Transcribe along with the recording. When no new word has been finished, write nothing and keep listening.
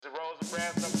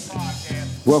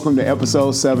Welcome to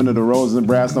episode 7 of the Roses and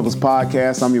Brass Knuckles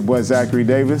podcast. I'm your boy Zachary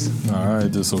Davis. All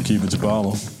right, this will keep it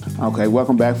Jabalo. Okay,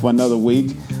 welcome back for another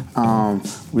week.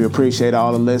 We appreciate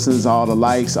all the listens, all the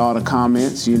likes, all the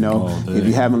comments. You know, if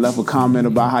you haven't left a comment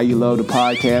about how you love the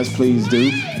podcast, please do.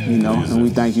 You know, and we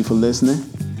thank you for listening.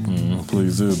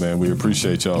 Please do, man. We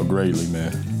appreciate y'all greatly,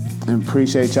 man. And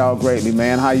appreciate y'all greatly,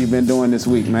 man. How you been doing this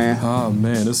week, man? Oh,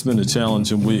 man, it's been a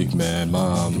challenging week, man.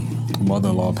 My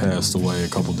mother-in-law passed away a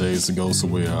couple days ago, so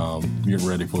we're getting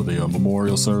ready for the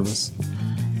memorial service.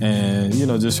 And, you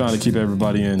know, just trying to keep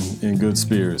everybody in good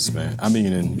spirits, man. I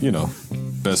mean, in, you know,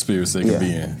 best spirits they can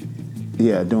be in.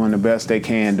 Yeah, doing the best they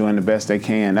can,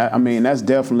 I mean, that's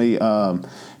definitely,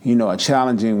 you know, a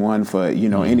challenging one for, you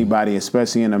know, anybody,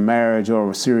 especially in a marriage or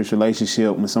a serious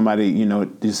relationship when somebody, you know,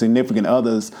 the significant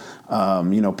others,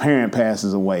 you know, parent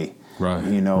passes away. Right.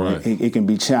 You know, it can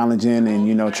be challenging and,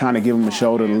 you know, trying to give them a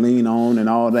shoulder to lean on and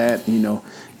all that, you know,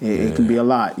 it can be a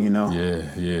lot, you know.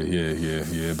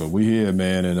 Yeah. But we here,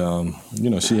 man. And, you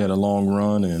know, she had a long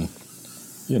run and,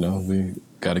 you know, we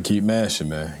got to keep mashing,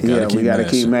 man. We got to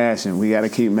keep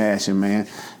mashing, man.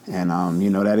 And,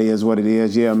 you know, that is what it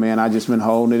is. Yeah, man, I just been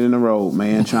holding it in the road,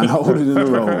 man, trying to hold it in the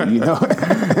road, you know.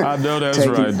 I know that's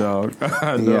right, dog.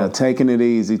 I know. Yeah, taking it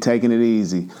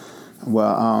easy.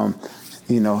 Well,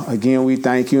 you know, again, we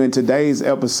thank you. In today's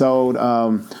episode,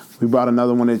 we brought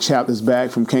another one of the chapters back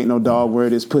from Can't No Dog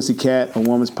Word Is Pussycat, A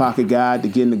Woman's Pocket Guide to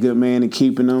Getting a Good Man and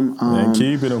Keeping Him.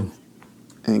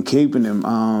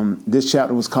 This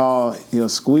chapter was called He'll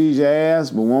Squeeze Your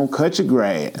Ass But Won't Cut Your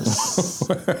Grass.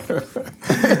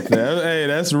 Hey,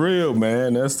 that's real,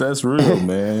 man. That's real,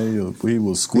 man. He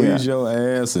will squeeze your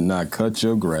ass and not cut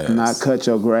your grass.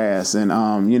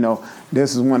 And, you know,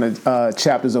 this is one of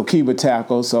chapters Okiba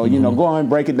tackled. So, you know, go on and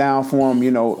break it down for him,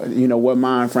 you know, what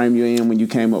mind frame you're in when you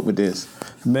came up with this.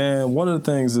 Man, one of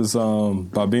the things is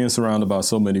by being surrounded by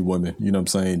so many women, you know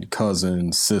what I'm saying,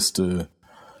 cousin, sister,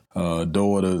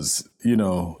 daughters, you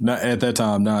know, not at that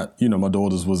time, you know, my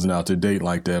daughters wasn't out to date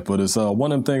like that, but it's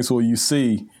one of them things where you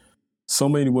see so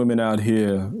many women out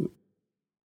here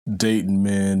dating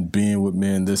men, being with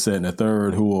men, this, that, and the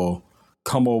third, who will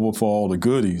come over for all the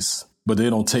goodies, but they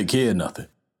don't take care of nothing.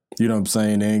 You know what I'm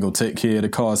saying? They ain't gonna take care of the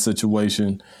car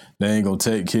situation. They ain't gonna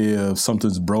take care of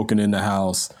something's broken in the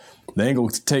house. They ain't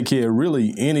gonna take care of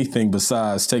really anything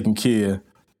besides taking care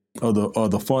of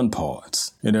the fun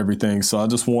parts and everything. So I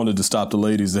just wanted to stop the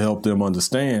ladies to help them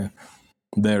understand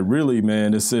that really,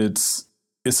 man, it's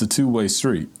a two-way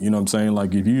street. You know what I'm saying?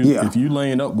 Like if you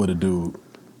laying up with a dude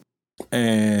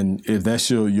and if that's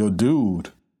your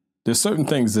dude, there's certain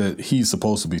things that he's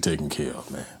supposed to be taking care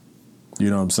of, man. You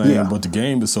know what I'm saying? Yeah. But the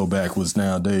game is so backwards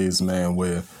nowadays, man,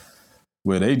 where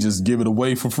they just give it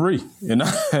away for free. And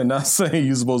not saying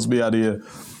you're supposed to be out here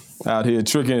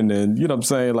tricking and, you know what I'm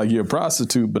saying, like you're a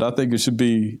prostitute, but I think it should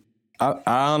be, I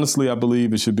honestly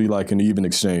believe it should be like an even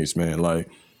exchange, man. Like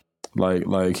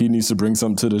he needs to bring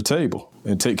something to the table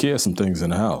and take care of some things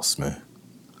in the house, man.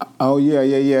 Oh, yeah.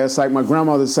 It's like my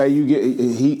grandmother say,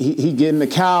 he getting the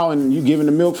cow and you giving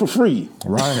the milk for free.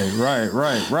 Right.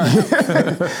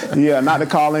 Yeah, not to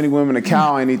call any women a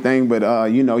cow or anything,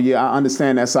 but, you know, I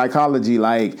understand that psychology.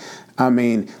 Like, I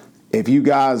mean, if you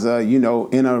guys are, you know,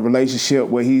 in a relationship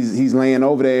where he's laying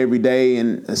over there every day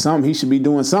and he should be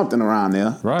doing something around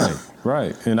there.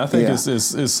 Right. And I think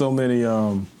it's so many,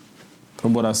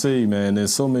 from what I see, man,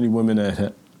 there's so many women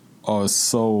that are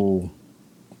so...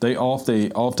 They off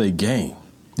their game.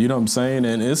 You know what I'm saying?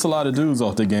 And it's a lot of dudes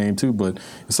off their game too, but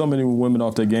so many women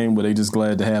off their game where they just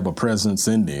glad to have a presence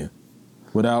in there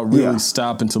without really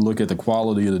stopping to look at the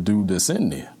quality of the dude that's in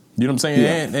there. You know what I'm saying?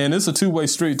 Yeah. And it's a two-way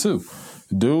street too.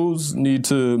 Dudes need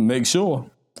to make sure,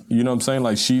 you know what I'm saying,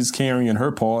 like she's carrying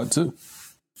her part too.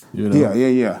 You know?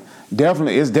 Yeah.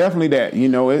 Definitely. It's definitely that. You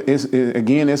know,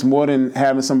 it's more than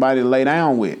having somebody to lay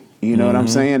down with. You know what I'm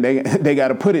saying? They got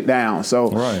to put it down. So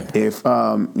if,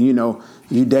 you know,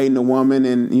 you dating a woman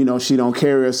and, you know, she don't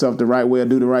carry herself the right way or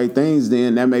do the right things,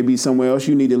 then that may be somewhere else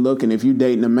you need to look. And if you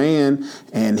dating a man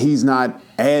and he's not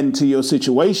adding to your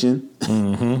situation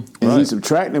and he's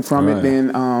subtracting from it,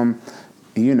 then,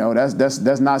 you know,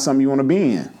 that's not something you want to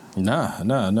be in. Nah.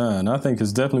 And I think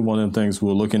it's definitely one of them things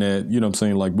we're looking at, you know what I'm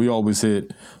saying? Like we always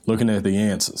hit looking at the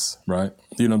answers, right?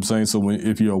 You know what I'm saying? So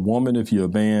if you're a woman, if you're a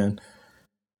man,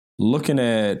 looking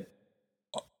at,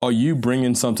 are you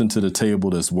bringing something to the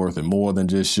table that's worth it? More than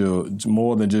just your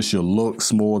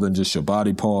looks, more than just your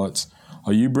body parts.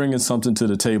 Are you bringing something to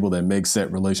the table that makes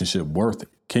that relationship worth it?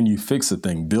 Can you fix a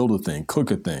thing, build a thing,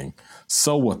 cook a thing,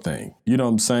 sew a thing? You know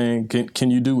what I'm saying? Can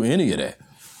you do any of that?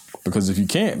 Because if you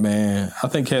can't, man, I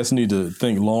think cats need to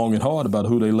think long and hard about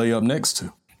who they lay up next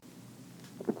to.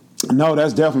 No,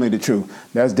 that's definitely the truth.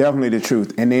 That's definitely the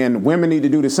truth. And then women need to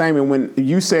do the same. And when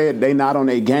you said they not on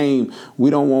their game, we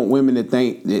don't want women to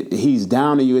think that he's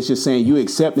down to you. It's just saying you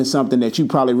accepting something that you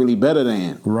probably really better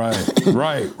than. Right.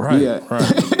 Yeah.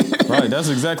 Right. That's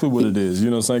exactly what it is. You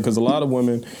know what I'm saying? Because a lot of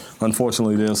women,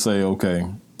 unfortunately, they'll say, okay,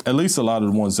 at least a lot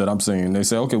of the ones that I'm seeing, they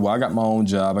say, okay, well, I got my own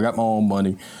job. I got my own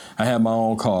money. I have my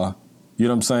own car. You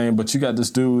know what I'm saying? But you got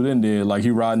this dude in there, like he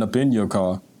riding up in your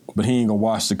car. But he ain't gonna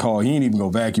wash the car. He ain't even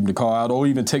gonna vacuum the car out or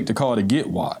even take the car to get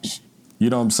washed. You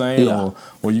know what I'm saying? Yeah.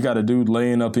 Or you got a dude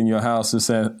laying up in your house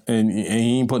and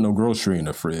he ain't putting no grocery in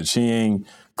the fridge. He ain't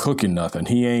cooking nothing.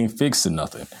 He ain't fixing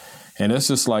nothing. And it's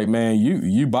just like, man,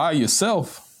 you by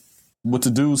yourself with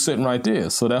the dude sitting right there.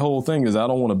 So that whole thing is I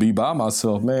don't want to be by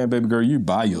myself. Man, baby girl, you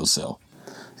by yourself.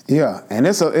 Yeah, and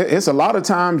it's a lot of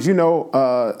times,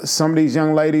 some of these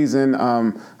young ladies, and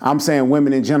I'm saying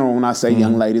women in general. When I say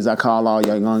young ladies, I call all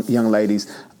young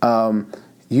ladies.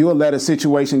 You'll let a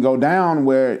situation go down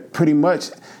where pretty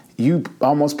much you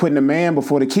almost putting the man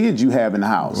before the kids you have in the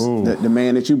house, the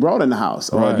man that you brought in the house,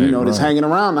 or that's hanging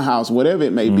around the house, whatever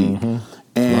it may be,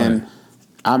 and.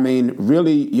 I mean,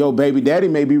 really, your baby daddy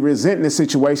may be resenting the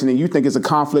situation and you think it's a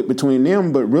conflict between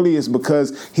them, but really it's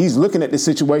because he's looking at the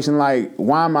situation like,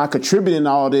 why am I contributing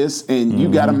all this? And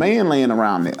you got a man laying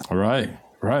around there.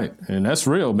 Right. And that's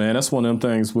real, man. That's one of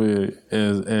them things where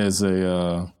it's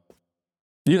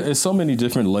so many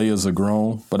different layers of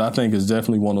grown, but I think it's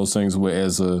definitely one of those things where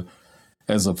as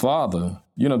a father,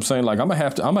 you know what I'm saying? Like, I'm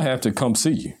gonna have to come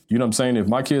see you. You know what I'm saying? If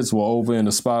my kids were over in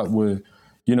the spot where,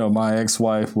 my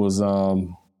ex-wife was,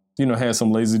 had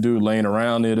some lazy dude laying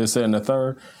around there, this, that, and the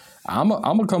third, I'm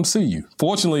gonna come see you.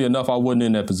 Fortunately enough, I wasn't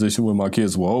in that position when my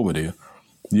kids were over there.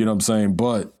 You know what I'm saying?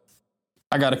 But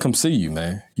I got to come see you,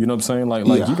 man. You know what I'm saying? Like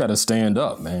you got to stand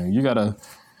up, man. You got to,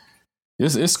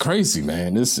 it's crazy,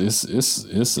 man. It's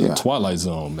a Twilight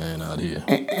Zone, man, out here.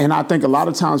 And I think a lot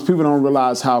of times people don't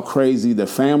realize how crazy the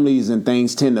families and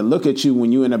things tend to look at you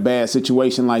when you're in a bad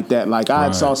situation like that. Like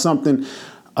I saw something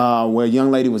where a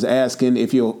young lady was asking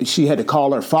if she had to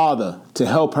call her father to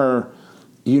help her,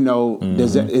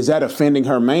 is that offending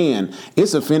her man?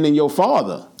 It's offending your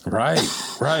father. Right.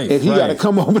 If he got to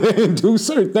come over there and do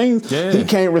certain things, he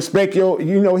can't respect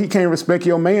he can't respect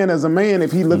your man as a man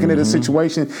if he's looking at a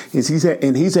situation he's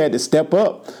had to step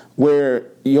up where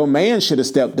your man should have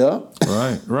stepped up.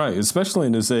 Right. Especially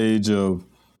in this age of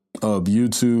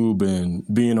YouTube and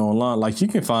being online, like you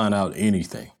can find out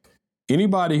anything.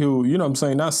 Anybody who,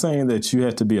 not saying that you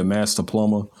have to be a master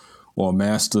plumber or a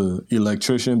master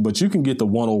electrician, but you can get the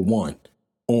 101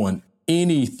 on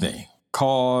anything.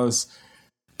 Cars,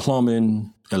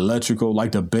 plumbing, electrical,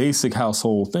 like the basic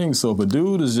household things. So if a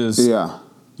dude is just,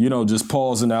 just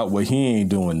pausing out where he ain't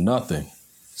doing nothing,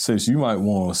 sis, you might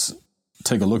want to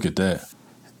take a look at that.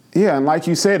 Yeah, and like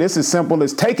you said, it's as simple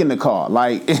as taking the car.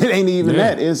 Like, it ain't even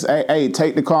that. It's, hey,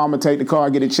 take the car. I'm going to take the car,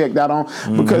 get it checked out on.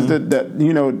 Because,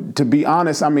 to be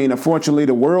honest, I mean, unfortunately,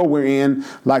 the world we're in,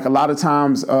 like a lot of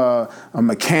times a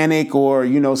mechanic or,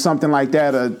 something like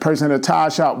that, a person at a tire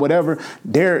shop, whatever,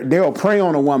 they'll prey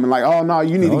on a woman. Like, oh, no,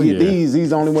 you need to get these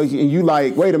the only way. And you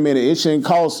like, wait a minute, it shouldn't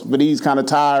cost for these kind of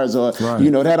tires or,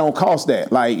 that don't cost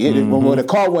that. Like, when the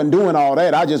car wasn't doing all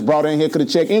that, I just brought it in here because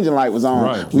the check engine light was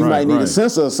on. We might need a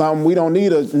sensor or something. We don't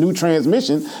need a new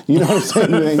transmission. You know what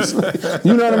I'm saying?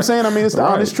 You know what I'm saying? I mean, it's the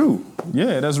honest truth.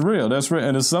 Yeah, that's real. That's real.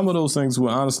 And it's some of those things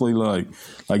where honestly, like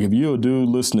if you're a dude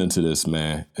listening to this,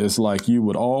 man, it's like you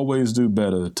would always do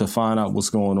better to find out what's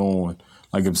going on.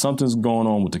 Like if something's going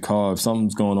on with the car, if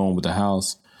something's going on with the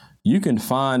house, you can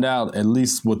find out at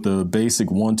least what the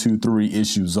basic 1, 2, 3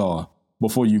 issues are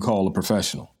before you call a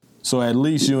professional. So at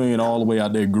least you ain't all the way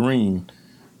out there green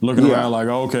looking around like,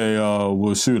 okay,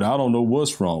 well, shoot, I don't know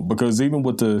what's wrong. Because even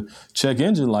with the check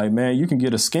engine light, man, you can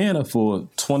get a scanner for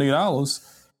 $20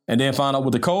 and then find out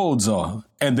what the codes are.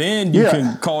 And then you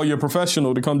can call your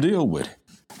professional to come deal with it.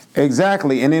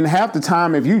 Exactly. And then half the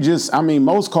time, if you just,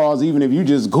 most cars, even if you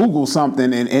just Google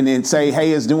something and say,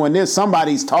 hey, it's doing this,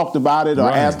 somebody's talked about it or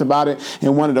asked about it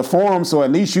in one of the forums. So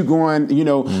at least you going,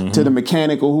 to the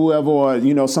mechanic or whoever,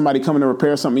 or, somebody coming to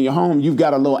repair something in your home, you've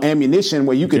got a little ammunition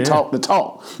where you can talk the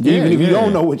talk, even if you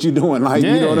don't know what you're doing. Like,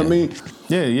 you know what I mean?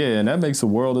 Yeah. And that makes a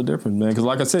world of difference, man. Because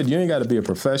like I said, you ain't got to be a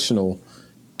professional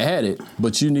at it,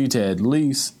 but you need to at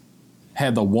least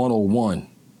have the 101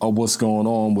 of what's going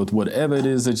on with whatever it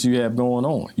is that you have going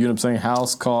on. You know what I'm saying?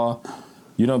 House, car,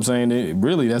 you know what I'm saying?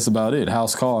 Really, that's about it.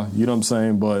 House, car, you know what I'm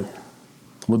saying? But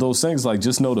with those things, like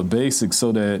just know the basics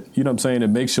so that, you know what I'm saying, it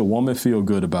makes your woman feel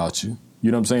good about you. You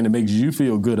know what I'm saying? It makes you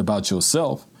feel good about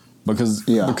yourself because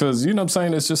you know what I'm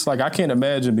saying? It's just like, I can't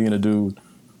imagine being a dude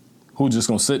who's just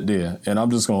going to sit there and I'm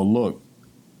just going to look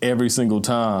every single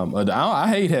time. I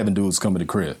hate having dudes come to the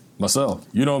crib myself.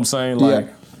 You know what I'm saying? Like,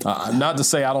 not to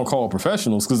say I don't call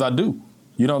professionals, because I do.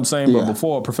 You know what I'm saying? But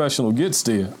before a professional gets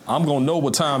there, I'm going to know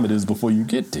what time it is before you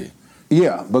get there.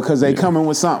 Yeah, because they coming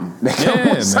with something. They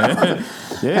coming with something.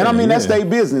 And I mean, that's their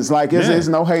business. Like, it's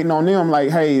no hating on them. Like,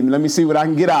 hey, let me see what I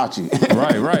can get out you.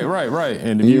 Right.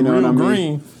 And if you're real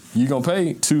green, you're going to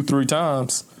pay 2-3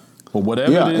 times for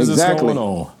whatever it is that's going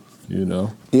on. You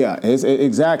know? Yeah,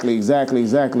 exactly.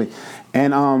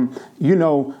 And, you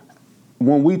know,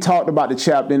 when we talked about the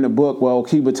chapter in the book, well,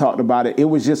 Kiba talked about it, it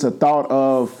was just a thought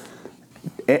of,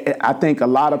 I think a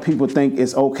lot of people think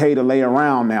it's okay to lay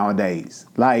around nowadays.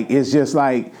 Like, it's just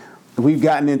like we've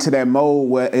gotten into that mode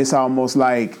where it's almost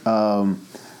like,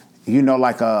 you know,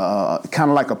 like a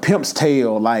kind of like a pimp's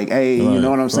tale. Like, hey, you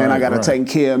know what I'm saying? I got to take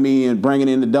care of me and bring it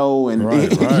in the dough. And you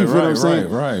feel what I'm saying?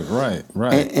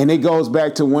 Right. And it goes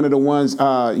back to one of the ones,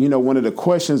 you know, one of the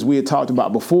questions we had talked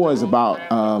about before is about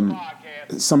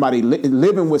somebody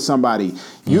living with somebody.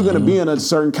 You're going to be in a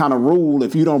certain kind of rule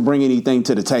if you don't bring anything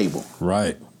to the table.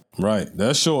 Right.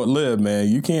 That's short-lived, man.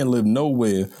 You can't live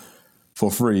nowhere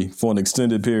for free for an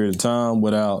extended period of time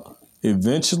without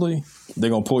eventually they're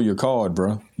going to pull your card,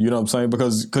 bro. You know what I'm saying?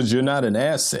 Because you're not an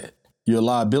asset. You're a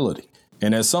liability.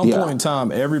 And at some point in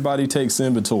time, everybody takes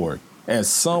inventory. At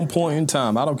some point in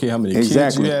time, I don't care how many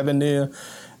kids you have in there.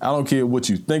 I don't care what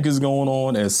you think is going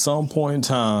on. At some point in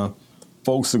time,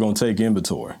 folks are going to take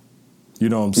inventory. You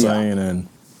know what I'm saying? And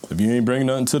if you ain't bringing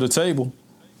nothing to the table,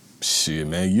 shit,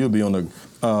 man, you'll be on the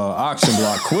auction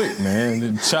block quick,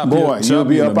 man. You'll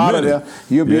be up out of there.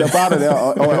 You'll be up out of there.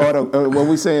 Or what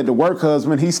we say, the work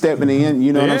husband, he's stepping in.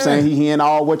 You know what I'm saying? He hearing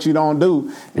all what you don't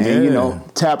do. And, you know,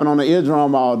 tapping on the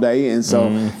eardrum all day. And so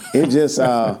it just,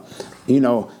 you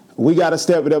know, we got to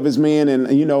step it up as men.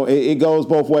 And, you know, it goes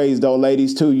both ways, though,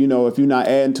 ladies, too. You know, if you're not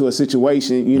adding to a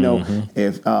situation, you know,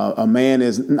 if a man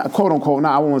is, quote unquote,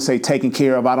 I won't say taken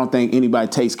care of. I don't think anybody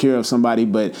takes care of somebody.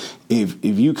 But if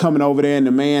you coming over there and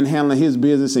the man handling his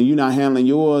business and you're not handling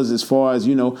yours as far as,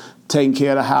 you know, taking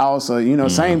care of the house or, you know,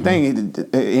 same thing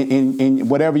in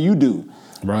whatever you do.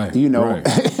 Right. You know.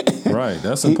 Right.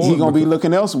 That's important. He going to be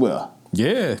looking elsewhere.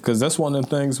 Yeah, because that's one of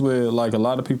the things where, like, a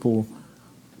lot of people,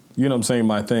 you know what I'm saying,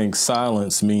 might think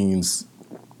silence means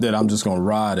that I'm just going to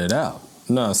ride it out.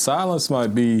 No, silence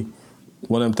might be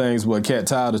one of them things where a cat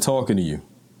tired of talking to you.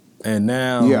 And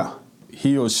now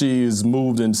he or she is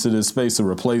moved into this space of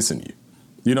replacing you.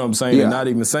 You know what I'm saying? They're not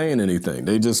even saying anything.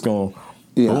 They just going,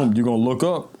 boom, you're going to look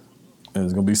up and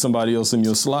there's going to be somebody else in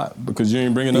your slot because you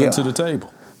ain't bringing nothing to the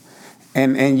table.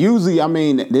 And usually, I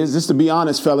mean, just to be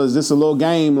honest, fellas, this is a little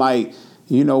game like,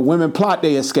 you know, women plot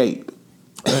their escape.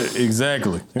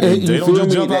 Exactly. They don't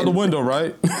just jump out the window,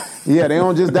 right? Yeah, they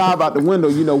don't just dive out the window.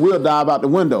 You know, we'll dive out the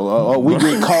window, or we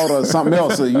get caught, or something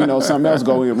else, or, you know, something else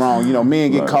going wrong. You know,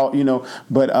 men get caught, you know,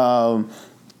 but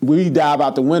we dive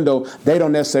out the window. They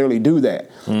don't necessarily do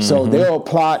that. So they'll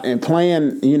plot and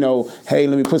plan, you know, hey,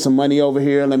 let me put some money over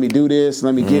here. Let me do this.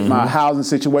 Let me get my housing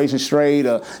situation straight,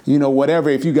 or, you know,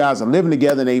 whatever. If you guys are living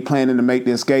together and they planning to make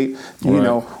the escape, you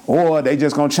know, or they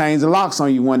just going to change the locks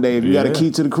on you one day. If you got a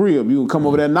key to the crib, you can come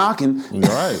over there knocking.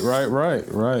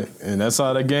 Right. And that's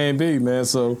how the game be, man.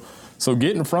 So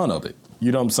get in front of it.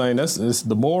 You know what I'm saying? It's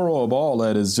the moral of all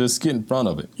that is just get in front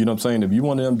of it. You know what I'm saying? If you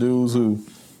one of them dudes who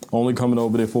only coming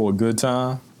over there for a good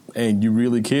time, and you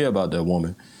really care about that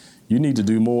woman, you need to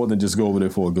do more than just go over there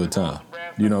for a good time.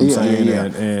 You know what I'm saying? Yeah.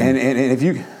 And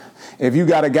if you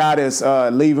got a guy that's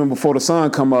leaving before the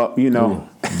sun come up, you know.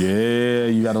 Yeah,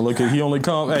 you got to look at.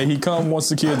 He come once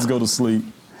the kids go to sleep,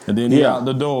 and then he out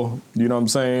the door. You know what I'm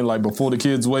saying? Like before the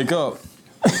kids wake up.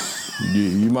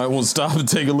 You might want to stop and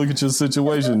take a look at your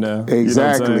situation now.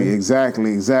 Exactly.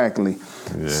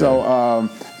 Yeah. So,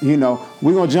 you know,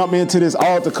 we're going to jump into this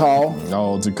altar call.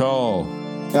 Altar call.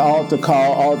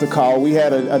 We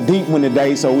had a deep one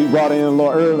today, so we brought it in a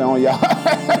little early on y'all.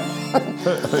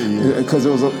 Because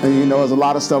there was a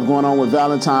lot of stuff going on with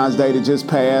Valentine's Day that just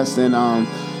passed. And,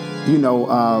 you know,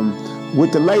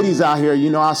 with the ladies out here, you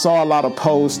know, I saw a lot of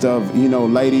posts of, you know,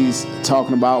 ladies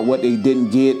talking about what they didn't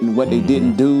get and what they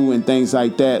didn't do and things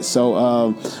like that.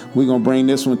 So we're going to bring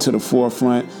this one to the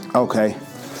forefront. Okay.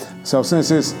 So since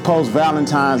it's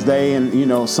post-Valentine's Day and, you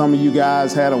know, some of you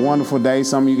guys had a wonderful day,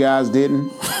 some of you guys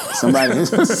didn't. Somebody,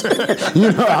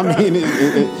 you know, I mean,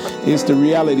 it's the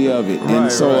reality of it. And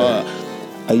so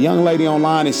a young lady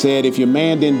online has said, if your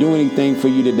man didn't do anything for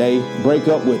you today, break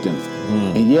up with him.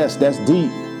 And yes, that's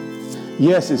deep.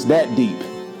 Yes, it's that deep.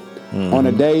 On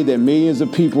a day that millions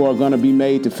of people are going to be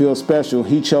made to feel special,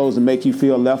 he chose to make you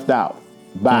feel left out.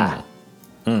 Bye.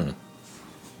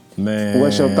 Man,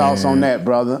 what's your thoughts on that,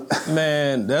 brother?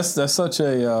 Man, that's such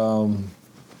a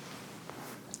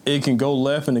it can go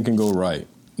left and it can go right.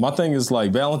 My thing is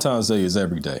like Valentine's Day is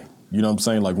every day. You know what I'm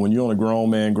saying? Like when you're in a grown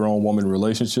man, grown woman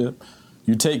relationship,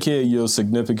 you take care of your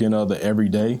significant other every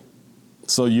day.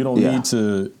 So you don't need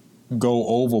to go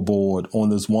overboard on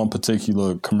this one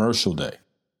particular commercial day.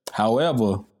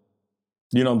 However,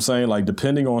 you know what I'm saying? Like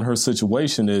depending on her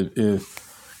situation,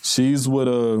 if she's with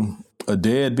a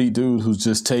deadbeat dude who's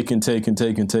just taking,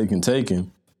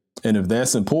 and if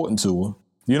that's important to her,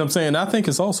 you know what I'm saying? I think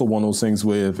it's also one of those things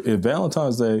where if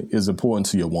Valentine's Day is important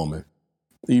to your woman,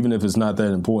 even if it's not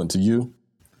that important to you,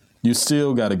 you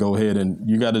still got to go ahead and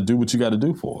you got to do what you got to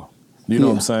do for her. You know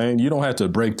what I'm saying? You don't have to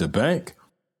break the bank,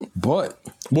 but,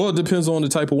 well, it depends on the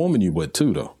type of woman you with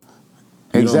too, though.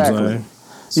 You exactly. know what I'm saying?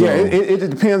 So, yeah, it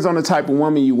depends on the type of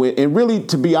woman you with. And really,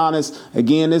 to be honest,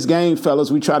 again, this game,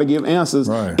 fellas, we try to give answers.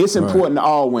 Right, it's important to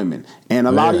all women. And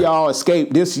a lot of y'all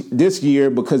escaped this year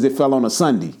because it fell on a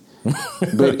Sunday.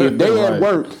 But if they at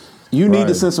work, you need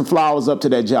to send some flowers up to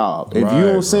that job. If you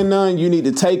don't send none, you need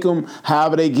to take them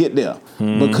however they get there.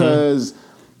 Because,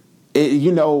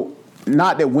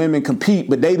 not that women compete,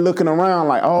 but they looking around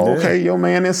like, oh, okay, your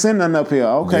man didn't send nothing up here.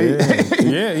 Okay.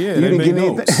 Yeah. You didn't get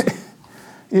anything.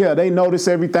 Yeah, they notice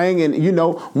everything. And,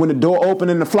 when the door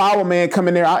opened and the flower man come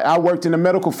in there, I worked in the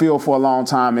medical field for a long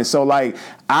time. And so, like,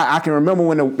 I can remember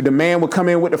when the man would come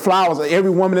in with the flowers, every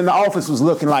woman in the office was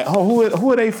looking like, oh,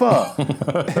 who are they for?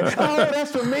 Oh,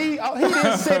 that's for me? Oh, he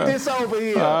didn't set this over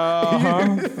here.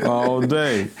 All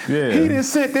day. Yeah. He didn't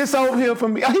set this over here for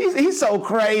me. He's so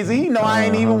crazy. He know I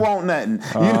ain't even want nothing.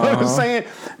 You know what I'm saying?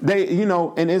 They,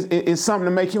 and it's something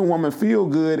to make your woman feel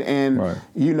good. And,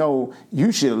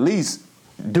 you should at least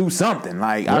do something.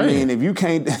 Like, I mean, if you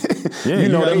can't, you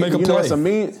gotta make a play. It's a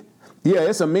meme. Yeah,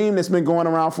 it's a meme that's been going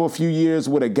around for a few years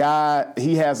with a guy.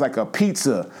 He has like a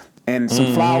pizza and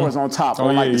some flowers on top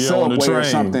on like the subway or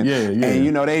something.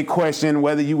 And they question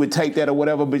whether you would take that or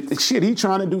whatever. But shit, he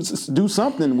trying to do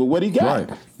something with what he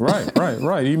got.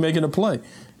 Right. He making a play.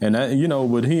 And that,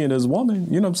 with he and his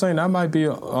woman, you know what I'm saying? That might be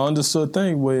an understood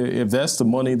thing where if that's the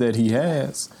money that he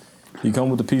has, he come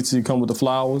with the pizza, he come with the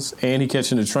flowers, and he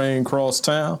catching the train cross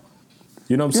town.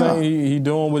 You know what I'm saying? He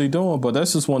doing what he doing, but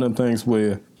that's just one of them things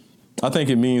where I think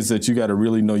it means that you got to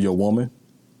really know your woman.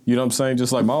 You know what I'm saying?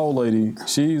 Just like my old lady,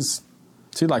 she's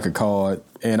like a card,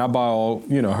 and I buy all,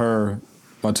 her,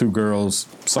 my two girls,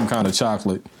 some kind of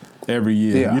chocolate every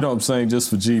year. Yeah. You know what I'm saying? Just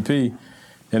for GP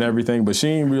and everything, but she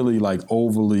ain't really like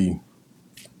overly,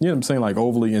 like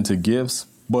overly into gifts,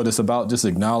 but it's about just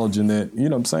acknowledging that, you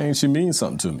know what I'm saying? She means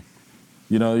something to me.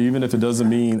 Even if it doesn't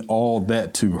mean all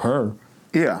that to her.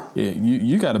 Yeah,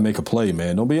 you got to make a play,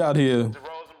 man. Don't be out here.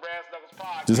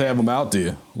 Just have them out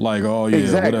there like, oh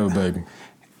yeah, whatever, baby.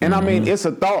 And I mean, it's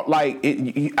a thought. Like,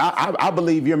 I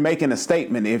believe you're making a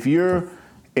statement. If you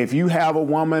have a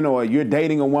woman or you're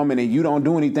dating a woman and you don't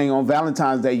do anything on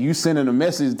Valentine's Day, you sending a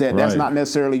message that that's not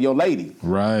necessarily your lady.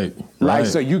 Right. Like,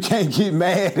 so you can't get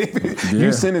mad if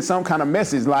you sending some kind of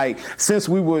message. Like, since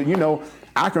we were,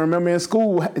 I can remember in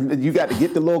school, you got to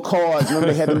get the little cards.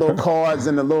 Remember they had the little cards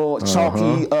and the little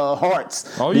chalky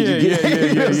hearts. Oh, yeah.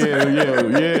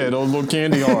 Those little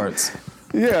candy hearts.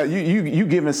 Yeah, you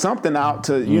giving something out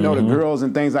to, the girls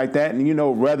and things like that.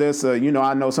 And, whether it's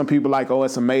I know some people like, oh,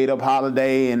 it's a made up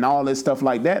holiday and all this stuff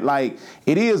like that. Like,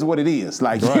 it is what it is.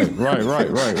 Like, right.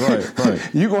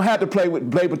 You're going to have to play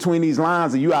between these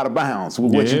lines or you out of bounds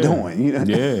with what you're doing.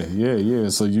 Yeah.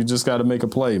 So you just got to make a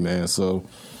play, man. So,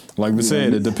 like we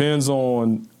said, it depends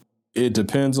on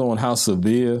how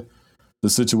severe the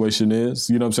situation is.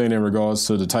 You know what I'm saying? In regards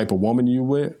to the type of woman you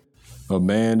with. But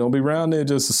man, don't be around there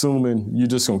just assuming you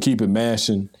just gonna keep it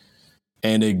mashing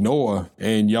and ignore,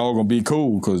 and y'all gonna be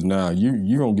cool because now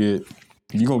you gonna get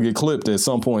clipped at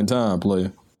some point in time,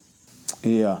 player.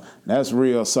 Yeah, that's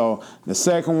real. So the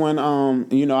second one,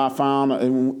 I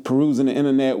found perusing the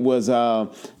internet was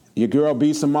your girl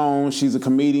B. Simone. She's a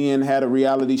comedian, had a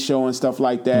reality show and stuff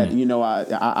like that.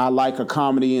 I like her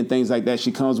comedy and things like that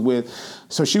she comes with.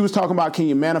 So she was talking about, can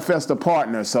you manifest a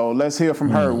partner? So let's hear from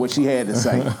her what she had to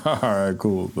say. All right,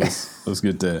 cool. Let's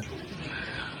get that.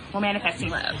 We're manifesting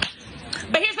love.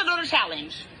 But here's a little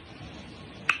challenge.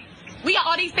 We got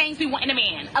all these things we want in a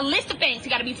man. A list of things. He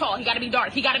got to be tall. He got to be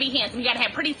dark. He got to be handsome. He got to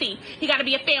have pretty teeth. He got to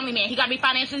be a family man. He got to be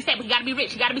financially stable. He got to be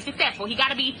rich. He got to be successful. He got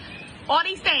to be all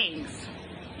these things.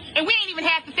 And we ain't even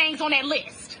half the things on that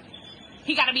list.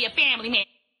 He got to be a family man.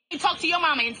 You talk to your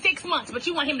mama in 6 months, but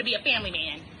you want him to be a family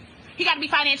man. He got to be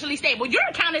financially stable. Your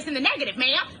account is in the negative,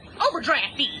 ma'am.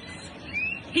 Overdraft fees.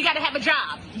 He got to have a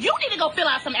job. You need to go fill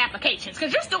out some applications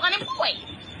because you're still unemployed.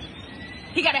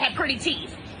 He got to have pretty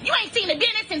teeth. You ain't seen a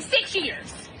dentist in 6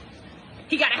 years.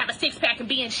 He gotta have a six-pack and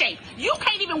be in shape. You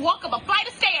can't even walk up a flight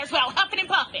of stairs without huffing and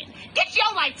puffing. Get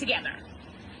your life together.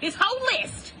 This whole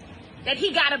list that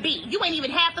he gotta be, you ain't even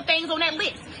half the things on that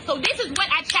list. So this is what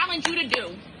I challenge you to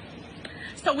do,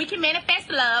 so we can manifest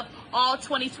love all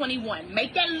 2021.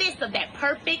 Make that list of that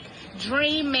perfect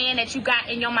dream man that you got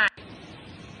in your mind.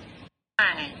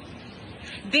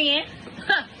 Then,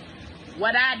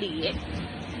 what I did,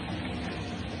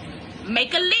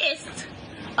 make a list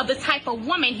of the type of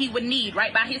woman he would need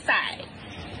right by his side.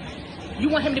 You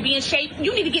want him to be in shape?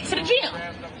 You need to get to the gym.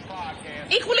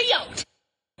 Equally yoked.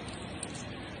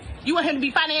 You want him to be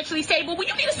financially stable? Well,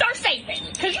 you need to start saving,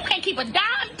 because you can't keep a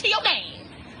dime to your name.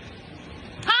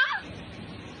 Huh?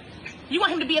 You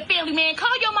want him to be a family man?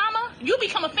 Call your mama. You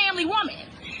become a family woman.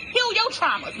 Heal your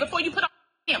traumas before you put on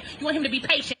him. You want him to be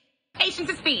patient. Patience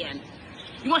is thin.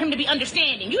 You want him to be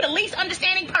understanding. You the least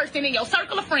understanding person in your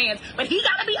circle of friends, but he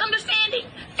gotta be understanding.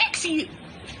 Fix you.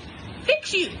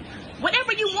 Fix you.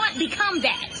 Whatever you want, become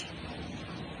that.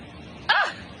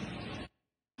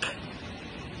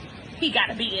 He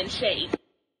gotta be in shape.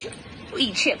 You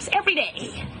eat chips every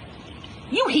day.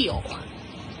 You heal.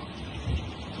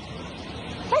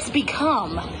 Let's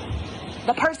become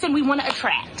the person we want to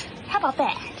attract. How about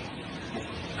that?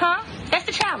 Huh? That's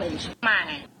the challenge.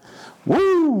 Mine.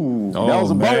 Woo! That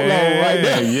was a boatload right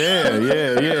there.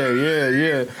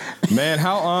 Yeah. Man,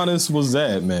 how honest was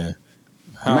that, man?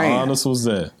 How honest was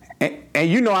that? And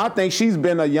you know, I think she's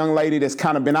been a young lady that's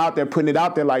kind of been out there putting it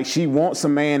out there like she wants a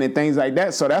man and things like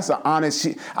that. So that's an honest.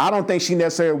 I don't think she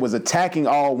necessarily was attacking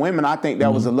all women. I think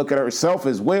that was a look at herself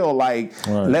as well. Like,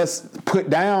 let's put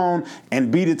down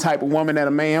and be the type of woman that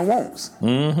a man wants.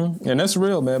 Mm-hmm. And that's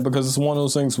real, man, because it's one of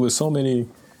those things with so many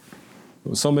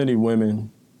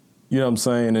women. You know what I'm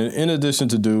saying? And in addition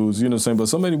to dudes, you know what I'm saying? But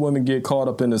so many women get caught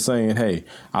up in the saying, hey,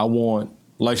 I want,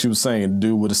 like she was saying, a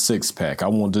dude with a six-pack. I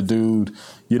want the dude,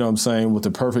 you know what I'm saying, with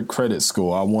the perfect credit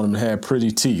score. I want him to have pretty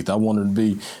teeth. I want him to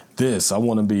be this. I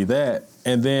want him to be that.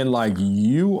 And then, like,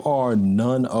 you are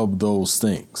none of those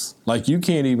things. Like, you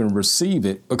can't even receive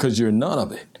it because you're none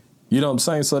of it. You know what I'm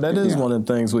saying? So that is one of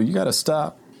the things where you got to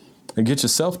stop and get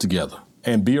yourself together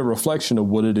and be a reflection of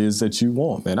what it is that you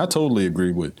want, man. I totally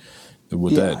agree with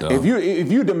that, dog.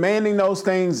 If you're demanding those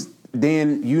things,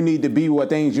 then you need to be what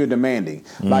things you're demanding.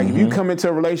 Like if you come into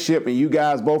a relationship and you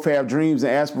guys both have dreams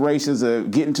and aspirations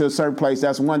of getting to a certain place,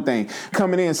 that's one thing.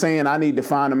 Coming in saying, I need to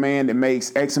find a man that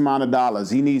makes X amount of dollars.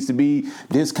 He needs to be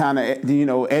this kind of,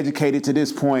 educated to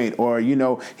this point, or,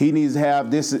 he needs to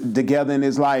have this together in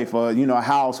his life, or, a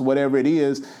house, whatever it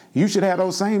is. You should have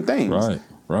those same things.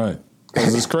 Right.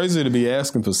 Because it's crazy to be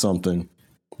asking for something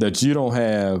that you don't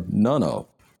have none of.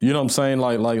 You know what I'm saying?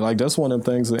 Like that's one of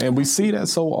them things. And we see that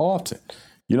so often.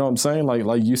 You know what I'm saying?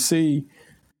 Like you see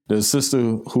the sister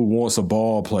who wants a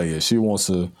ball player. She wants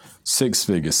a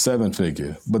 6-figure,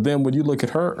 7-figure. But then when you look at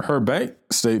her bank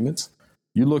statements,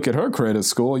 you look at her credit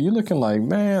score, you're looking like,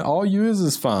 man, all you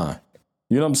is fine.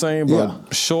 You know what I'm saying?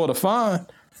 But short of fine,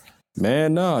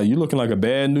 man, nah, you looking like a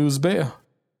bad news bear.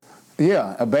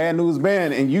 Yeah, a bad news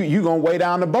bear, and you gonna weigh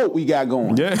down the boat we got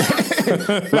going. Yeah.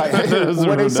 Like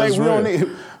when they say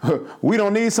we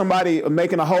don't need somebody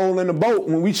making a hole in the boat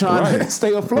when we trying to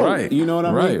stay afloat. Right. You know what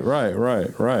I mean? Right.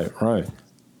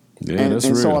 Yeah, and that's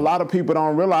real. So a lot of people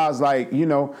don't realize,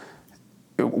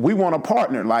 we want a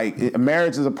partner. Like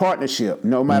marriage is a partnership.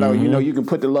 No matter, you can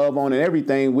put the love on and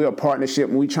everything. We're a partnership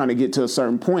and we trying to get to a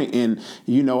certain point. And,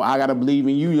 I got to believe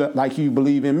in you like you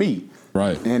believe in me.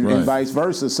 Right. And vice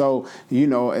versa. So,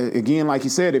 again, like you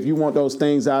said, if you want those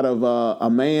things out of a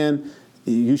man,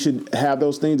 you should have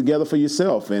those things together for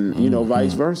yourself and,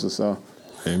 vice versa. So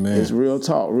Amen. It's real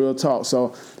talk.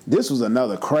 So this was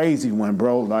another crazy one,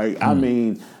 bro. Like, I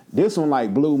mean, this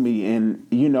one blew me. And,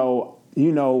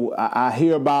 I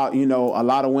hear about, a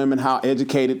lot of women, how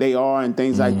educated they are and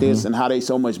things like this and how they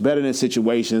so much better than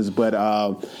situations. But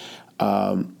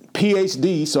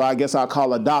PhD, so I guess I'll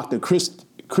call her Dr.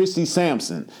 Christy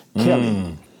Sampson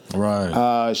Kelly.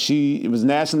 Right. She was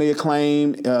nationally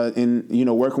acclaimed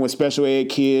in working with special ed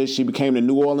kids. She became the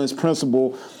New Orleans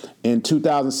principal in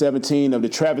 2017 of the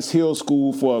Travis Hill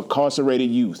School for Incarcerated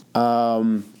Youth.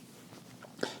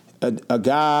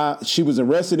 She was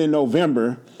arrested in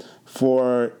November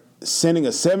for sending a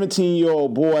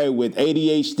 17-year-old boy with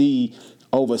ADHD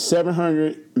over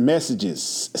 700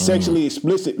 messages, sexually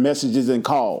explicit messages and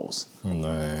calls.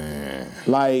 Man.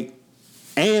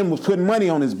 And was putting money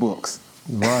on his books.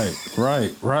 Right.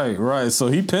 So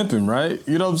he pimping, right?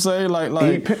 You know what I'm saying?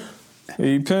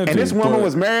 He pimping. And this woman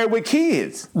was married with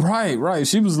kids. Right.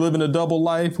 She was living a double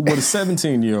life with a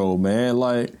 17-year-old, man.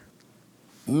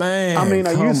 Man. I mean,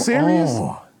 are you serious?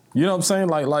 You know what I'm saying?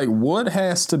 Like what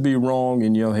has to be wrong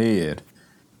in your head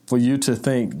for you to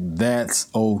think that's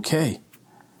okay?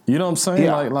 You know what I'm saying?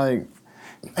 Yeah. Like,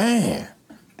 man.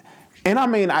 And I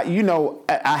mean,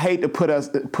 I hate to put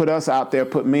us out there,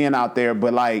 put men out there,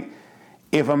 but like,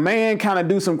 if a man kind of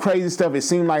do some crazy stuff, it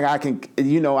seems like I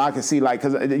can see like,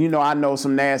 cause I know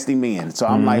some nasty men, so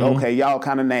I'm like, okay, y'all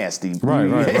kind of nasty, right?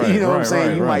 You know what I'm saying?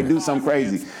 Right, you might do something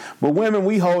crazy, but women,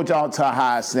 we hold y'all to a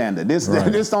high standard. This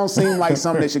don't seem like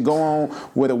something that should go on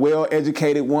with a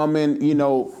well-educated woman,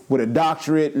 with a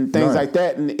doctorate and things like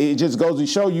that. And it just goes to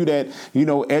show you that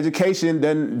education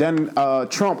doesn't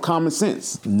trump common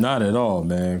sense. Not at all,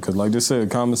 man. Because like they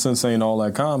said, common sense ain't all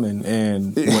that common,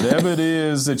 and whatever it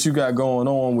is that you got going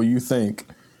on where you think,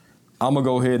 I'm going to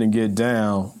go ahead and get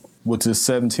down with this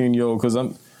 17-year-old because you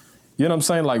know what I'm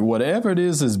saying? Like whatever it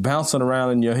is bouncing around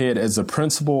in your head as a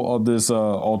principal of this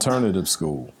alternative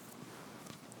school.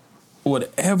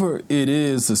 Whatever it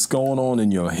is that's going on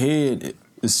in your head,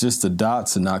 it's just the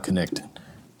dots are not connected.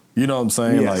 You know what I'm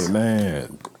saying? Yes. Like,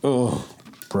 man, ugh.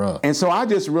 Bruh. And so I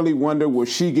just really wonder, will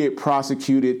she get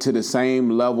prosecuted to the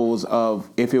same levels of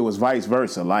if it was vice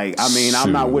versa? Like, I mean,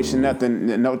 I'm not wishing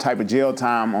nothing, no type of jail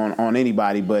time on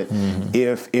anybody, but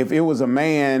if it was a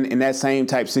man in that same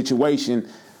type situation,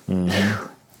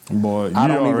 boy, I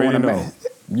don't even want to know.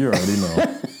 You already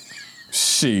know.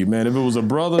 Shit, man, if it was a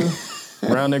brother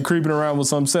around there creeping around with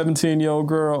some 17-year-old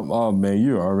girl, oh man,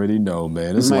 you already know,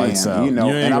 man. It's lights out. And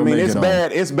I mean, it's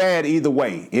bad. It's bad either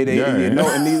way. You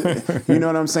know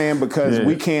what I'm saying? Because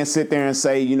we can't sit there and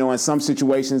say, in some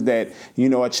situations that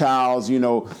a child's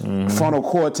frontal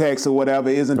cortex or whatever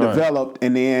isn't developed,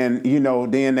 and then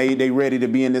then they ready to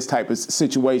be in this type of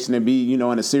situation and be in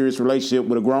a serious relationship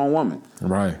with a grown woman.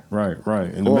 Right.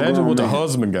 And imagine what the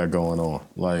husband got going on,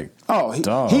 like. Oh,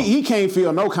 he can't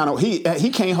feel no kind of he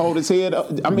can't hold his head up.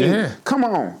 I mean, come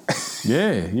on.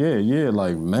 Yeah.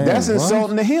 Like, man, that's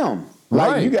insulting to him.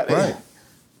 Like, you got.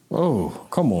 Oh,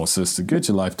 come on, sister, get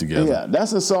your life together. Yeah,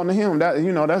 that's insulting to him.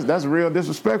 That that's real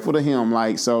disrespectful to him.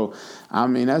 Like, so, I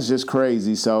mean, that's just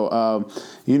crazy. So,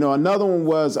 another one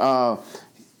was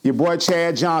your boy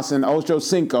Chad Johnson, Ocho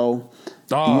Cinco.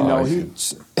 Oh,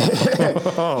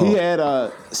 he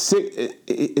had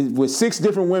 6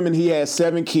 different women. He had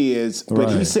 7 kids, but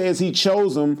he says he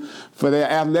chose them for their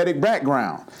athletic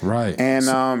background. Right. And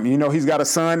he's got a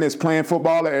son that's playing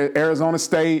football at Arizona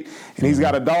State, and he's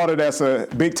got a daughter that's a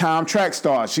big time track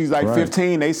star. She's like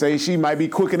 15. They say she might be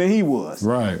quicker than he was.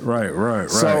 Right.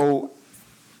 So,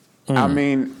 I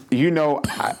mean,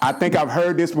 I think I've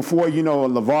heard this before.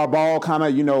 LeVar Ball kind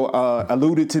of,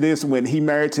 alluded to this when he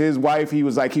married to his wife. He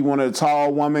was like he wanted a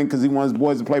tall woman because he wanted his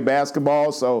boys to play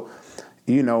basketball. So,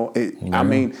 I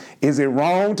mean, is it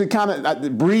wrong to kind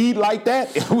of breed like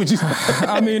that? Would you?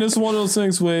 I mean, it's one of those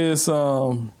things where it's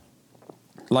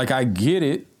like I get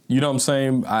it. You know what I'm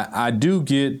saying? I do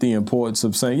get the importance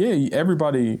of saying, yeah,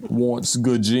 everybody wants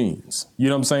good genes. You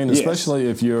know what I'm saying? Yes. Especially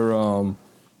if you're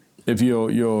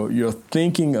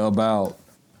thinking about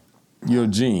your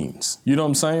genes. You know what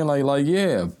I'm saying? Like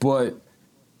yeah, but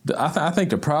I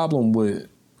think the problem with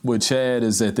Chad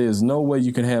is that there's no way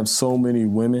you can have so many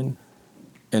women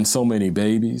and so many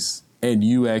babies and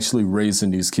you actually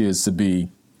raising these kids to be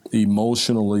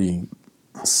emotionally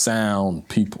sound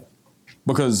people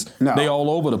because they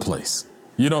all over the place.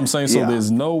 You know what I'm saying? So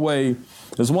there's no way.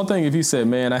 There's one thing if he said,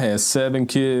 man, I had 7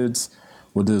 kids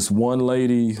with this one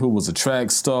lady who was a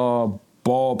track star,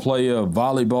 ball player,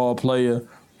 volleyball player,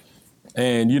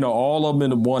 and, all of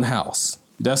them in one house.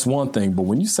 That's one thing. But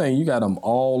when you're saying you got them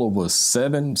all over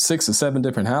 6 or 7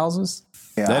 different houses,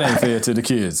 that ain't fair to the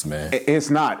kids, man. It's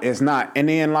not. And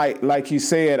then, like you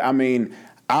said, I mean,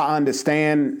 I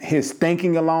understand his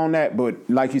thinking along that, but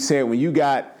like you said, when you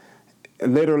got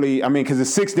literally, I mean, because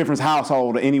it's 6 different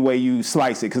households any way you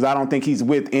slice it, because I don't think he's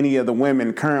with any of the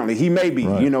women currently. He may be,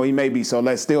 he may be. So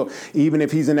let's still, even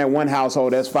if he's in that one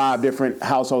household, that's 5 different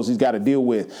households he's got to deal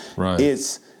with. Right.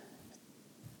 It's,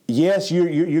 yes,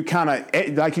 you kind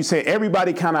of, like you said,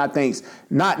 everybody kind of thinks,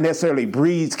 not necessarily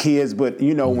breeds kids, but,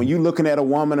 when you're looking at a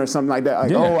woman or something like that,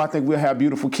 like, I think we'll have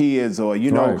beautiful kids, or,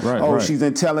 she's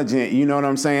intelligent, you know what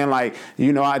I'm saying? Like,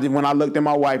 when I looked at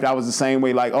my wife, I was the same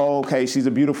way, like, okay, she's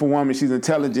a beautiful woman, she's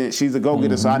intelligent, she's a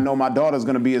go-getter, so I know my daughter's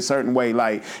going to be a certain way,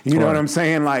 like, you know what I'm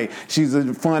saying? Like, she's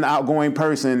a fun, outgoing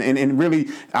person, and really,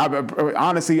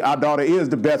 honestly, our daughter is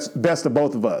the best of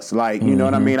both of us, like, you know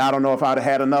what I mean? I don't know if I'd have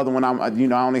had another one, I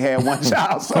only had one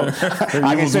child, so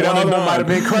I can say the other one might have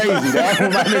been crazy. The other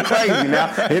one might have been crazy.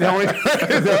 Now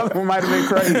the other one might have been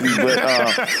crazy,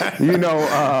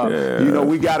 but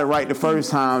we got it right the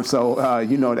first time, so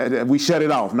that we shut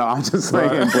it off. No, I'm just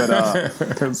saying,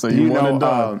 but so you one and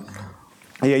done.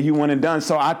 Yeah, you went and done.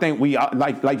 So I think we,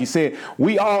 like you said,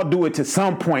 we all do it to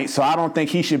some point. So I don't think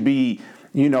he should be,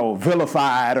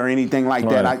 vilified or anything like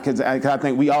that. Because I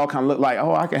think we all kind of look like,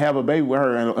 oh, I can have a baby with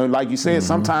her. And like you said,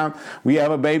 sometimes we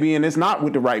have a baby and it's not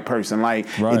with the right person. Like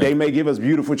they may give us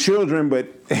beautiful children,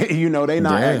 but they not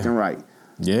acting right.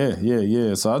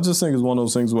 Yeah. So I just think it's one of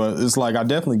those things where it's like I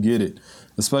definitely get it,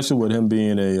 especially with him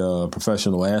being a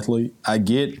professional athlete. I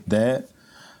get that.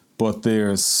 But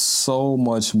there's so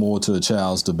much more to a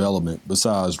child's development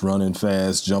besides running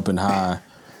fast, jumping high,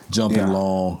 jumping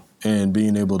long, and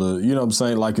being able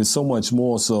to, like it's so much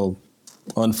more. So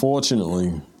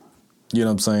unfortunately,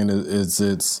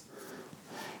 it's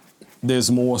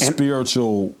there's more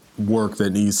spiritual work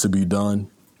that needs to be done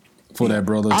for that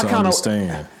brother to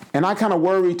understand. And I kind of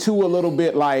worry too a little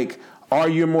bit, like, are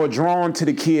you more drawn to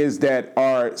the kids that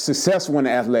are successful in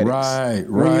athletics? Right.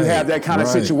 When you have that kind of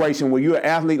situation where you're an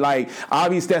athlete, like,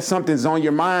 obviously that something's on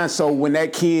your mind. So when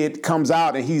that kid comes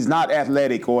out and he's not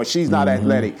athletic or she's not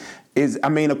athletic,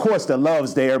 of course the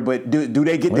love's there, but do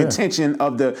they get the attention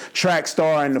of the track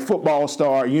star and the football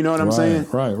star? You know what I'm saying?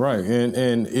 Right.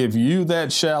 And if you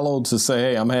that shallow to say,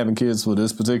 hey, I'm having kids for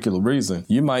this particular reason,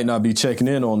 you might not be checking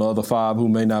in on the other 5 who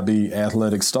may not be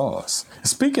athletic stars.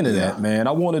 Speaking of that, man,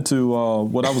 I wanted to,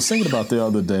 what I was thinking about the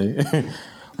other day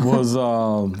was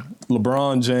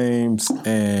LeBron James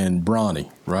and Bronny,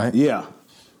 right? Yeah.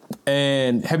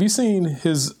 And have you seen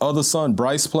his other son,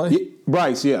 Bryce, play?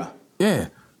 Bryce, yeah. Yeah.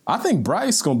 I think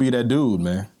Bryce going to be that dude,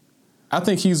 man. I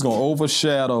think he's going to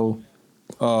overshadow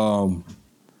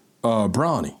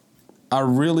Bronny. I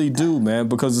really do, man,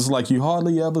 because it's like you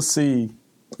hardly ever see,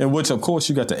 in which, of course,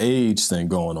 you got the age thing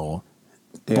going on.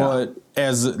 Yeah. But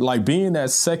as, like, being that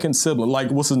second sibling,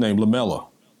 like, what's his name, LaMelo.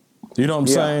 You know what I'm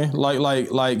saying?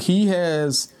 Like he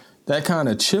has that kind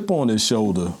of chip on his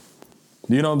shoulder.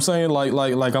 You know what I'm saying?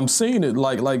 Like I'm seeing it.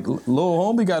 Like little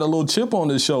homie got a little chip on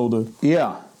his shoulder.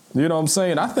 Yeah. You know what I'm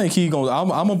saying? I think I'm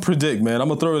gonna predict, man. I'm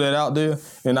gonna throw that out there,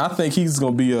 and I think he's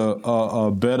gonna be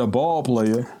a better ball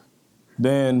player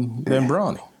than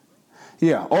Bronny.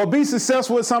 Yeah, or be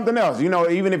successful with something else.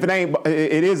 Even if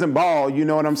it isn't ball, you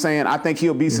know what I'm saying? I think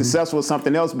he'll be successful with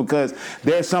something else because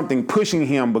there's something pushing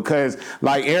him because,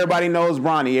 like, everybody knows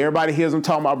Bronny. Everybody hears him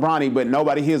talking about Bronny, but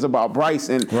nobody hears about Bryce.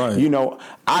 And,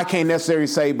 I can't necessarily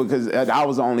say because I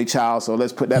was the only child, so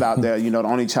let's put that out there, the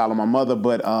only child of my mother.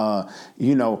 But, I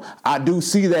do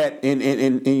see that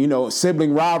in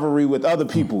sibling rivalry with other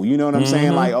people. You know what I'm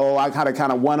saying? Like, I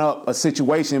kind of one up a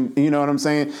situation, you know what I'm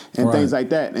saying? And things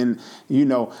like that. And,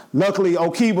 luckily,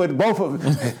 Okiba, both of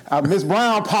Miss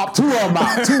Brown popped 2 of them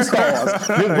out, 2 stars.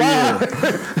 Miss Brown,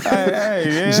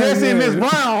 Jesse and Miss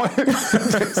Brown,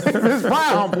 Miss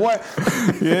Brown, boy.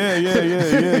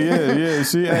 Yeah.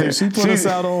 She put us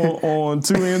out on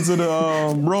 2 ends of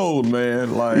the road,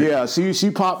 man. Like,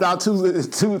 she popped out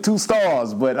two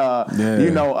stars, but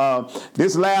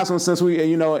this last one, since we,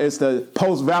 it's the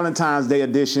post Valentine's Day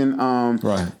edition.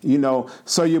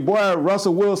 So your boy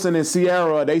Russell Wilson and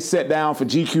Ciara, they sat down for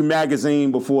GQ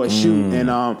magazine before a shoot, and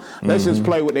let's just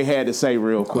play what they had to say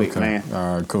real quick, man.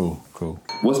 All right, cool.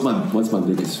 What's my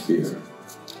biggest fear?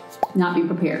 Not be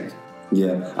prepared.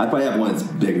 Yeah, I probably have one that's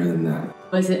bigger than that.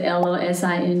 Was it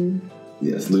LOSIN?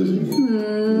 Yes, losing you.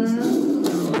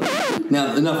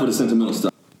 Now, enough with the sentimental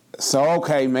stuff. So,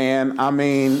 okay, man. I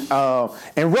mean,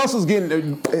 and Russell's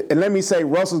getting, and let me say,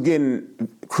 Russell's getting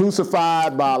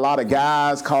crucified by a lot of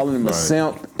guys, calling him a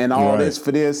simp and all this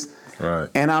for this. Right.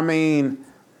 And I mean,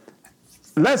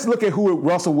 let's look at who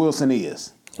Russell Wilson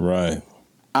is. Right.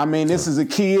 I mean, this is a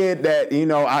kid that,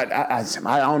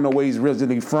 I don't know where he's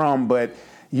originally from, but,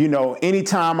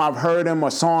 anytime I've heard him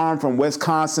or saw him from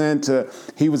Wisconsin to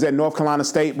he was at North Carolina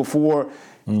State before,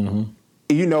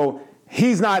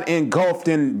 he's not engulfed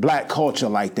in black culture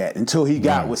like that until he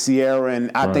got with Ciara,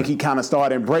 and I think he kind of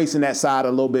started embracing that side a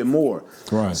little bit more.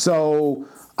 Right. So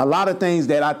a lot of things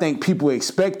that I think people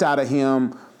expect out of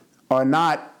him are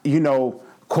not,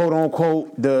 quote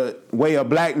unquote, the way a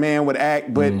black man would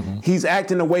act, but he's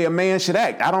acting the way a man should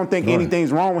act. I don't think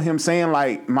anything's wrong with him saying,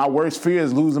 like, my worst fear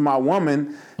is losing my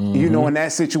woman, in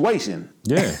that situation.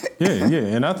 Yeah.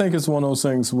 And I think it's one of those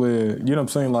things where, you know what I'm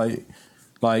saying, like,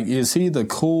 is he the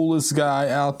coolest guy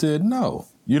out there? No.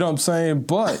 You know what I'm saying?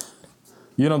 But,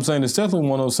 you know what I'm saying, it's definitely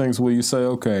one of those things where you say,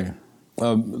 okay,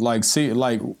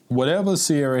 whatever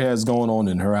Ciara has going on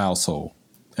in her household,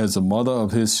 as a mother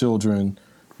of his children,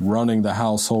 running the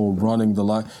household, running the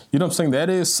life, you know what I'm saying?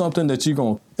 That is something that you're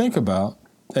going to think about.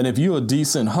 And if you're a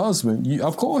decent husband,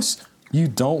 of course, you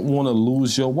don't want to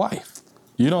lose your wife.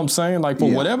 You know what I'm saying? Like,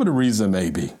 for whatever the reason may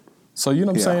be. So, you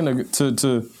know what I'm saying?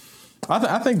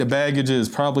 I think the baggage is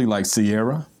probably like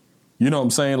Ciara. You know what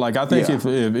I'm saying? Like, I think if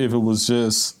it was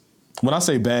just, when I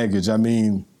say baggage, I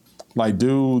mean like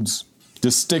dudes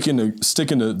just sticking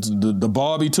the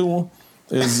Barbie to them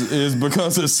is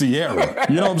because of Ciara.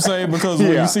 You know what I'm saying? Because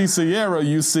when you see Ciara,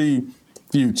 you see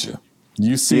Future.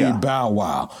 You see Bow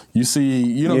Wow. You see,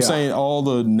 you know what I'm saying, all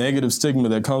the negative stigma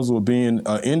that comes with being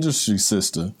an industry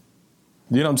sister.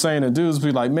 You know what I'm saying? And dudes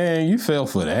be like, man, you fell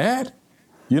for that?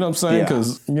 You know what I'm saying?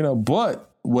 Because, you know, but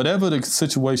whatever the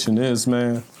situation is,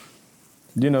 man,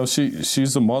 you know,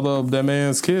 she's the mother of that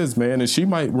man's kids, man, and she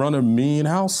might run a mean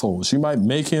household. She might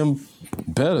make him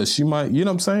better. She might, you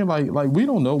know what I'm saying? Like we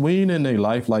don't know. We ain't in their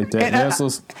life like that.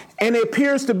 And it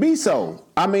appears to be so.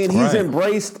 I mean, he's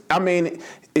embraced, I mean,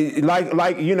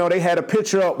 like you know, they had a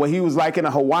picture up where he was like in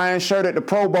a Hawaiian shirt at the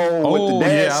Pro Bowl with the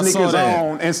dad sneakers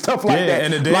on and stuff like that.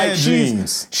 And the dad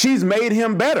jeans. She's made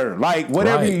him better. Like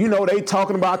whatever, you know, they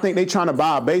talking about, I think they trying to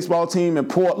buy a baseball team in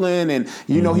Portland and,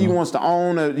 you know, he wants to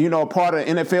own a part of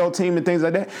an NFL team and things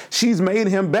like that. She's made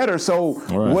him better. So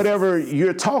whatever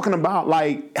you're talking about,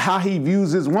 like how he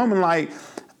views his woman, like,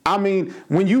 I mean,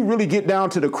 when you really get down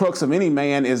to the crux of any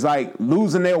man, is like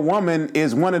losing their woman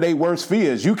is one of their worst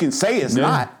fears. You can say it's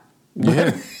not. Yeah,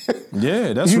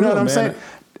 that's you real, know what I'm man. saying.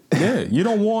 Yeah, you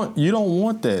don't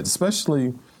want that,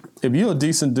 especially if you're a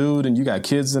decent dude and you got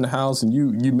kids in the house and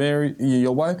you married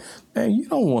your wife. Man, you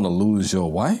don't want to lose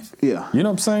your wife. Yeah, you know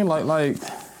what I'm saying.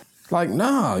 Like,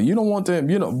 nah, you don't want that.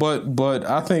 You know, but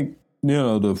I think, you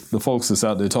know, the folks that's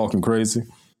out there talking crazy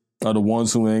are the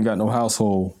ones who ain't got no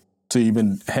household to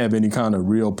even have any kind of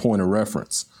real point of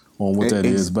reference on what that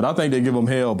is. But I think they give them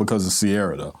hell because of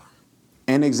Ciara, though.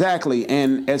 And exactly.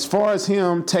 And as far as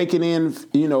him taking in,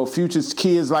 you know, Future's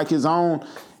kids like his own,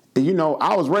 you know,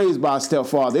 I was raised by a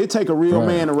stepfather. It take a real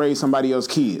man to raise somebody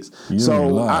else's kids.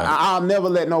 So I'll never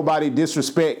let nobody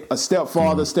disrespect a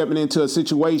stepfather stepping into a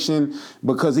situation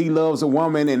because he loves a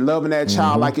woman and loving that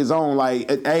child like his own. Like,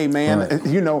 hey, man,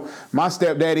 you know, my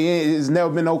stepdaddy, has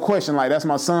never been no question. Like, that's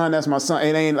my son.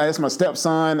 It ain't, that's my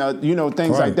stepson, you know,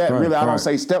 things like that. Really, I don't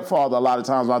say stepfather a lot of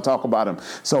times when I talk about him.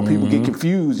 So people get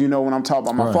confused, you know, when I'm talking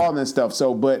about my father and stuff.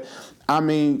 So, but, I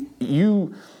mean,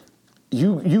 you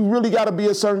really got to be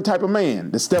a certain type of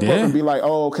man to step up and be like,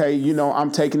 oh, okay, you know, I'm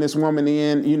taking this woman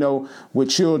in, you know, with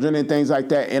children and things like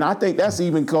that. And I think that's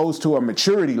even goes to a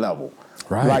maturity level.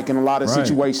 Right. Like in a lot of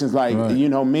situations, like, you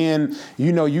know, men,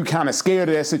 you know, you kind of scared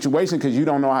of that situation because you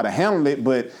don't know how to handle it.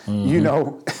 But, you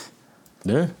know.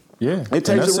 It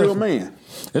takes a real man.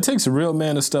 It takes a real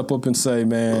man to step up and say,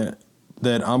 man,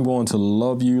 that I'm going to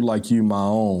love you like you my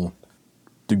own.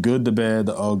 The good, the bad,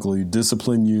 the ugly,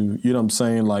 discipline you, you know what I'm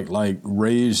saying? Like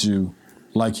raise you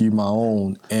like you my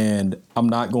own. And I'm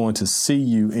not going to see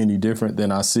you any different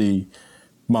than I see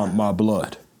my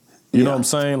blood. You know what I'm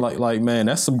saying? Like, man,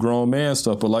 that's some grown man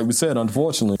stuff. But like we said,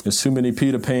 unfortunately, there's too many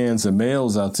Peter Pans and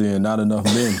males out there and not enough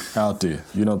men out there.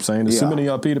 You know what I'm saying? There's too many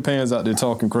Peter Pans out there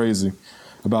talking crazy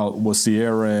about what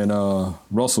Ciara and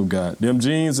Russell got. Them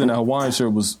jeans and that Hawaiian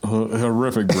shirt was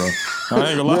horrific, bro.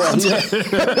 I ain't gonna lie.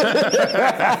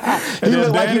 He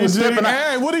looked like he was stepping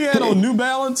out. Hey, what he had on New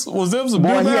Balance? Was them some New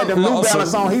Balance? Boy, he had the New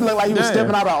Balance on. He looked like he was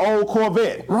stepping out of an old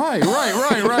Corvette. Right.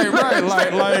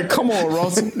 like, come on,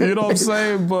 Russell. You know what I'm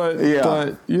saying? But you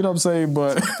know what I'm saying?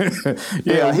 But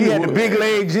he had the big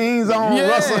leg jeans on.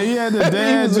 Russell. He had the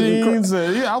dad jeans.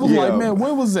 I was like, man,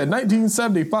 when was that?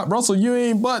 1975. Russell, you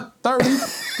ain't but 30.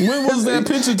 When was that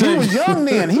picture taken? He was young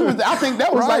then. I think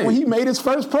that was like when he made his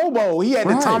first Pro Bowl. He had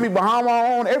the Tommy Bahama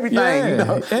on, everything. You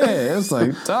know? It's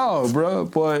like, dog, bro.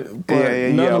 But But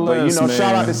you know,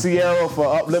 shout out to Ciara for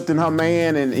uplifting her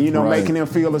man and you know making him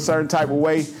feel a certain type of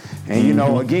way. And you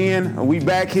know, again, we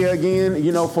back here again,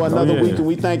 you know, for another week, and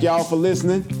we thank y'all for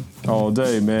listening. All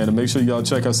day, man. And make sure y'all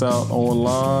check us out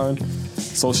online,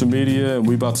 social media, and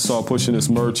we about to start pushing this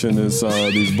merch and these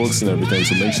books and everything.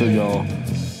 So make sure y'all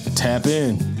tap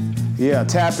in. Yeah,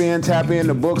 tap in.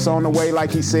 The book's on the way,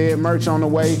 like he said, merch on the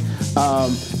way.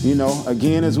 You know,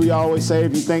 again, as we always say,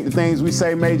 if you think the things we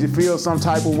say made you feel some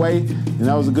type of way, and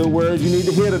that was a good word you need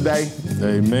to hear today.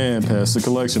 Amen. Pass the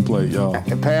collection plate, y'all.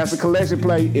 And pass the collection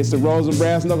plate. It's the Rose and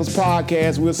Brass Knuckles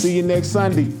podcast. We'll see you next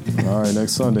Sunday. All right,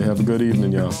 next Sunday. Have a good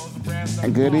evening, y'all.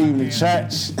 And good evening,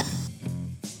 church.